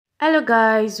Hello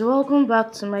guys, welcome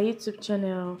back to my YouTube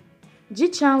channel.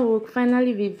 Chang Wook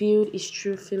finally revealed his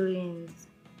true feelings.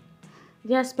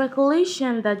 There's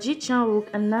speculation that Chang Wook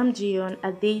and Nam Ji-yeon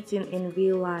are dating in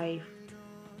real life,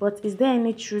 but is there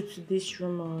any truth to these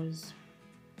rumors?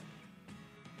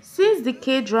 Since the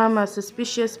K-drama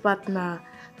Suspicious Partner,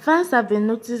 fans have been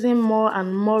noticing more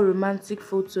and more romantic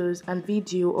photos and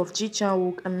video of Chang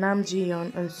Wook and Nam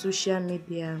Ji-yeon on social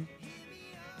media.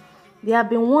 They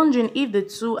have been wondering if the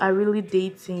two are really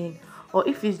dating or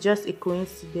if it's just a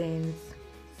coincidence.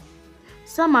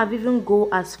 Some have even go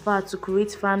as far to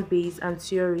create fan base and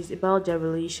theories about their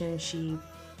relationship.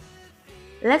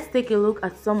 Let's take a look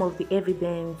at some of the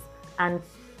evidence and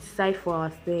decide for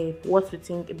ourselves what we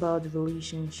think about the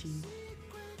relationship.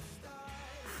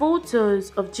 Photos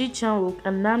of Ji Chang-wook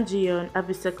and Nam Ji-yeon have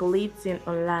been circulating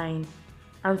online,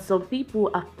 and some people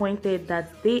have pointed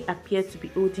that they appear to be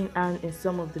holding hands in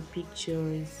some of the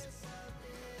pictures.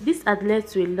 This had led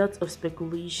to a lot of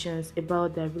speculations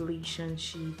about their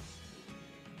relationship.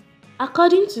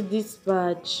 According to this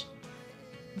batch,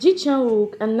 Ji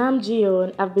Chang-wook and Nam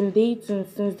Ji-yeon have been dating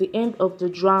since the end of the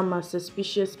drama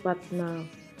Suspicious Partner.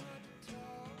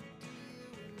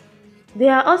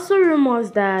 There are also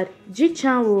rumors that Ji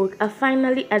Chang-wook has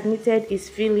finally admitted his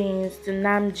feelings to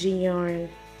Nam Ji-yeon.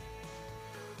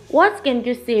 What can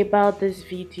you say about these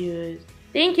videos?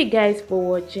 Thank you guys for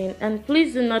watching, and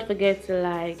please do not forget to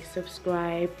like,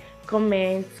 subscribe,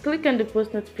 comment, click on the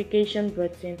post notification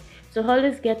button to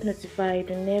always get notified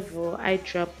whenever I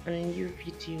drop a new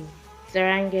video.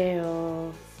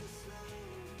 Sarangeo.